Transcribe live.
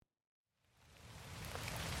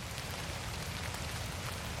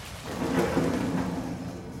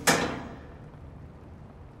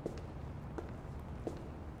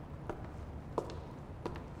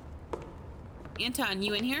Anton,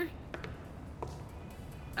 you in here?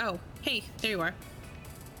 Oh, hey, there you are.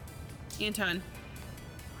 Anton.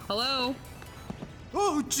 Hello?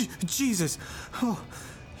 Oh, Jesus. Oh,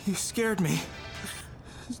 you scared me.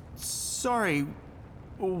 Sorry.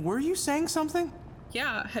 Were you saying something?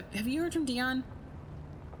 Yeah, have you heard from Dion?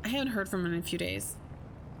 I haven't heard from him in a few days.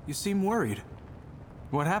 You seem worried.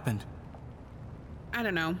 What happened? I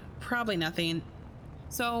don't know. Probably nothing.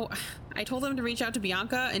 So, I told him to reach out to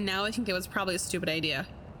Bianca, and now I think it was probably a stupid idea.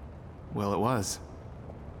 Well, it was.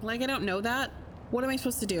 Like, I don't know that. What am I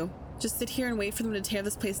supposed to do? Just sit here and wait for them to tear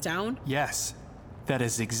this place down? Yes. That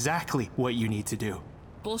is exactly what you need to do.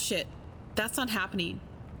 Bullshit. That's not happening.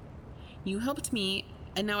 You helped me,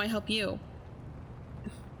 and now I help you.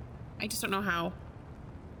 I just don't know how.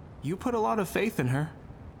 You put a lot of faith in her,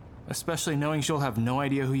 especially knowing she'll have no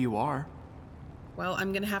idea who you are. Well,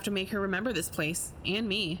 I'm gonna have to make her remember this place, and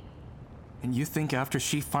me. And you think after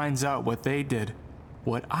she finds out what they did,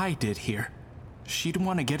 what I did here, she'd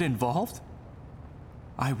want to get involved?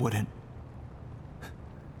 I wouldn't.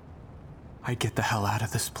 I'd get the hell out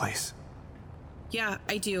of this place. Yeah,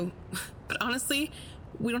 I do. But honestly,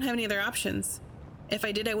 we don't have any other options. If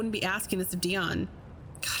I did, I wouldn't be asking this of Dion.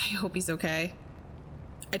 God, I hope he's okay.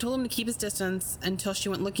 I told him to keep his distance until she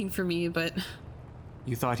went looking for me, but...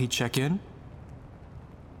 You thought he'd check in?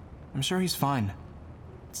 I'm sure he's fine.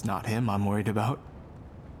 It's not him I'm worried about.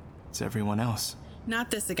 It's everyone else.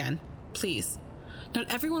 Not this again. Please. Not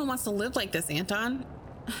everyone wants to live like this, Anton.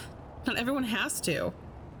 Not everyone has to.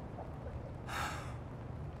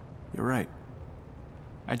 You're right.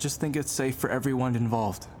 I just think it's safe for everyone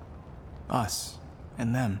involved. Us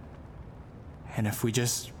and them. And if we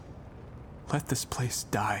just let this place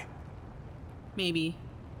die. Maybe.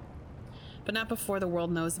 But not before the world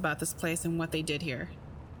knows about this place and what they did here.